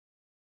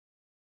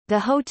The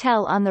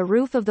Hotel on the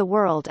Roof of the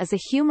World is a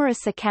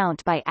humorous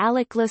account by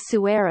Alec Le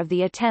Sueur of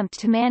the attempt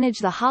to manage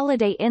the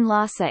Holiday Inn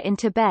Lhasa in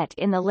Tibet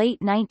in the late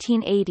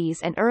 1980s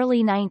and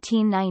early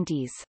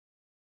 1990s.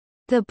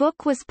 The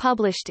book was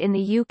published in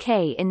the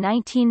UK in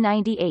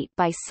 1998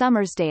 by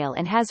Summersdale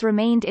and has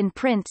remained in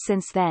print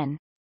since then.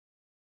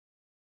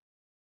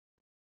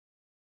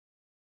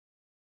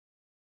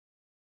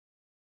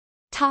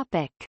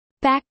 Topic.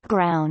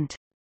 Background.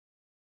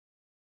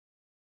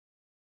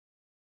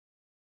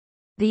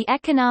 The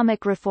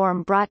economic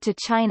reform brought to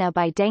China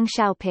by Deng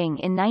Xiaoping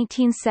in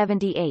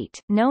 1978,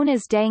 known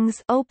as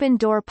Deng's open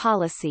door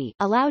policy,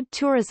 allowed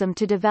tourism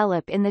to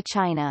develop in the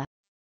China.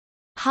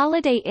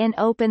 Holiday Inn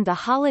opened the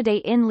Holiday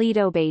Inn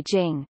Lido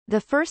Beijing, the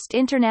first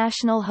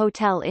international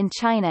hotel in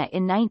China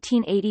in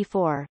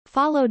 1984,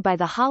 followed by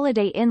the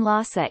Holiday Inn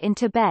Lhasa in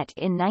Tibet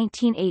in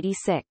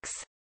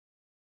 1986.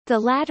 The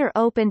latter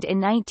opened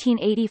in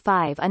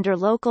 1985 under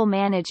local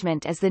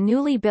management as the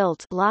newly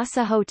built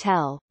Lhasa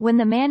Hotel. When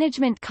the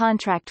management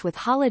contract with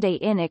Holiday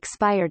Inn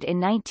expired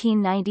in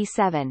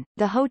 1997,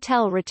 the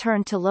hotel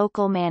returned to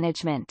local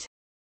management.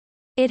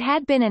 It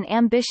had been an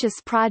ambitious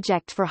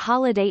project for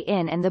Holiday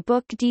Inn, and the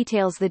book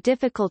details the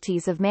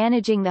difficulties of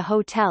managing the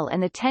hotel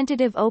and the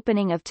tentative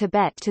opening of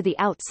Tibet to the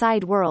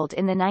outside world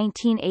in the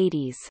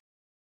 1980s.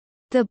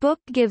 The book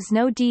gives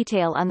no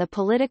detail on the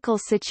political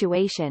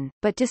situation,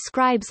 but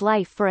describes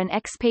life for an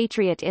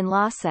expatriate in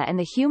Lhasa and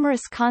the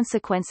humorous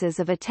consequences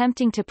of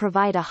attempting to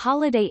provide a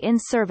Holiday Inn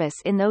service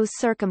in those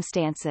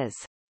circumstances.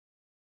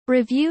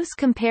 Reviews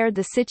compared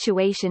the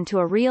situation to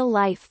a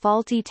real-life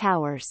faulty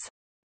towers.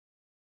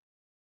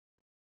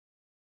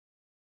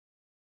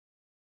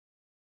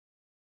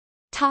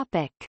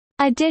 Topic.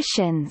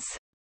 Editions.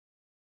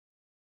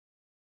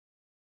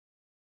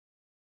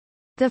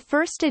 The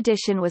first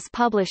edition was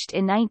published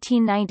in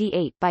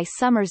 1998 by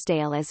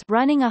Summersdale as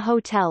Running a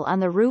Hotel on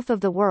the Roof of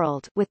the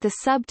World, with the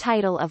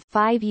subtitle of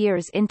 5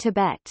 Years in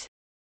Tibet.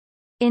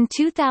 In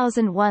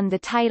 2001 the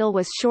title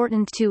was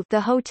shortened to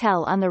The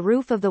Hotel on the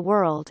Roof of the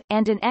World,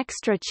 and an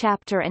extra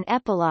chapter and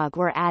epilogue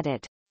were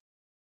added.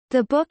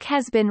 The book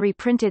has been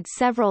reprinted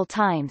several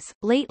times,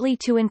 lately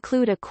to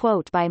include a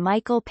quote by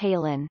Michael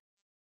Palin.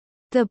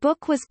 The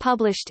book was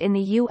published in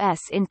the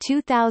U.S. in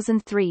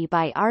 2003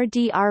 by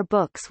RDR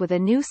Books with a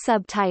new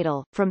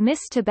subtitle, From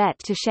Miss Tibet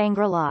to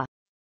Shangri-La.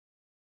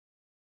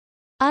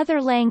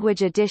 Other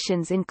language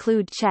editions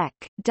include Czech,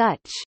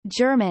 Dutch,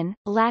 German,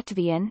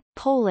 Latvian,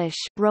 Polish,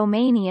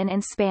 Romanian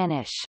and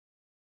Spanish.